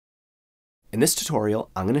In this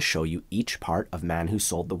tutorial, I'm going to show you each part of Man Who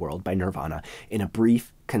Sold the World by Nirvana in a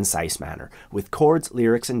brief, concise manner, with chords,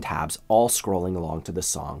 lyrics, and tabs all scrolling along to the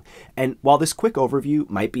song. And while this quick overview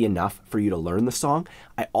might be enough for you to learn the song,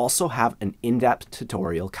 I also have an in-depth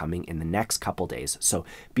tutorial coming in the next couple days. So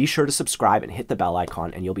be sure to subscribe and hit the bell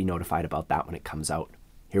icon, and you'll be notified about that when it comes out.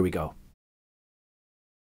 Here we go.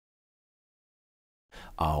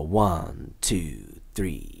 1, 2,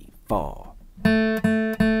 3, 4.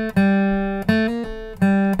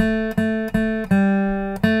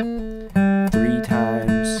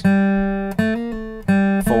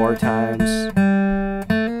 4 times,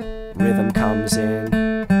 rhythm comes in,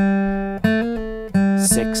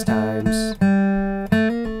 6 times,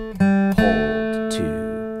 hold,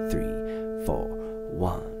 2, 3, 4,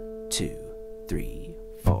 1, 2, 3,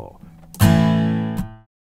 4.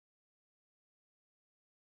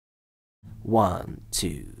 1,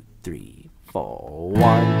 2, 3, 4,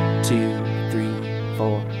 1, 2, 3,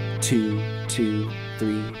 4, 2, 2,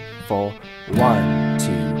 3, 4, 1, 2,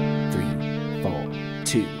 3, 4.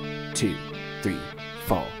 2, 2, 3,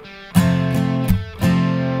 4.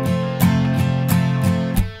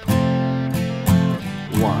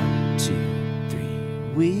 One, two, three.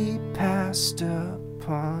 We passed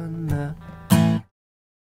upon the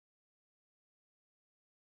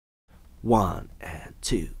 1 and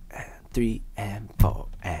 2 and 3 and 4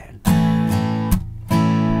 and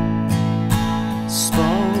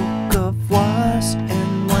spoke of was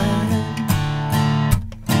and when.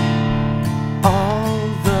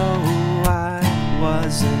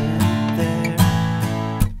 Wasn't there.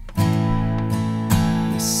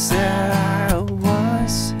 He said I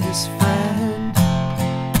was his friend,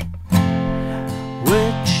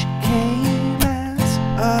 which came as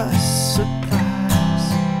a surprise.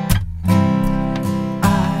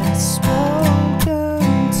 I'd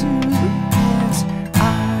spoken to his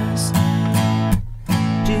eyes.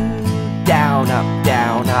 Do down, up,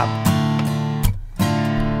 down, up.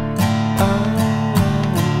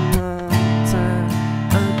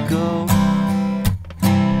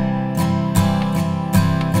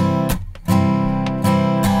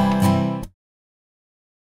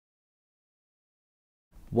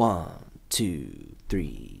 1, 2,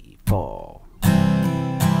 3, 4. Who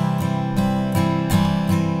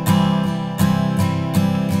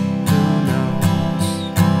knows?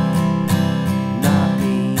 Not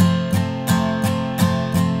me.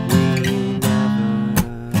 We never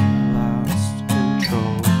lost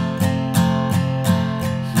control.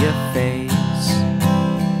 Your face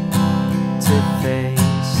to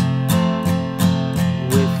face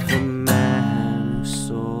with the man who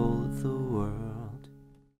sold the world.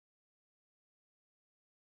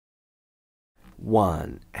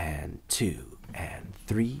 1 and 2 and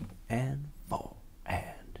 3 and 4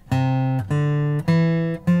 and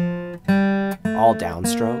all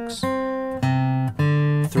downstrokes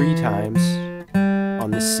 3 times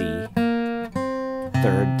on the C,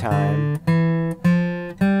 3rd time,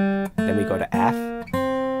 then we go to F,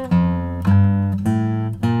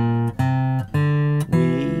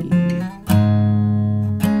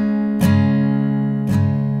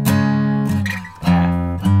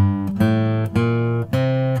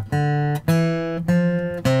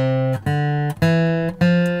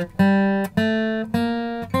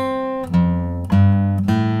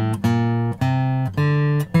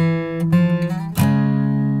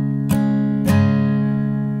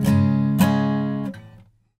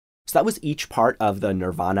 So that was each part of the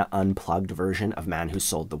Nirvana Unplugged version of Man Who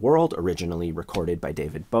Sold the World, originally recorded by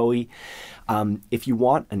David Bowie. If you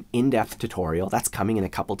want an in-depth tutorial, that's coming in a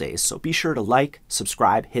couple days. So be sure to like,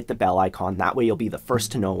 subscribe, hit the bell icon. That way you'll be the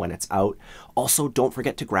first to know when it's out. Also, don't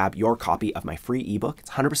forget to grab your copy of my free ebook.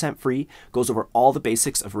 It's 100% free, goes over all the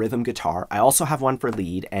basics of rhythm guitar. I also have one for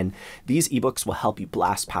lead, and these ebooks will help you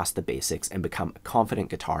blast past the basics and become a confident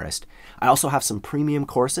guitarist. I also have some premium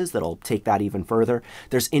courses that'll take that even further.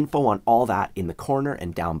 There's info on all that in the corner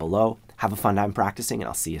and down below. Have a fun time practicing, and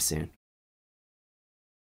I'll see you soon.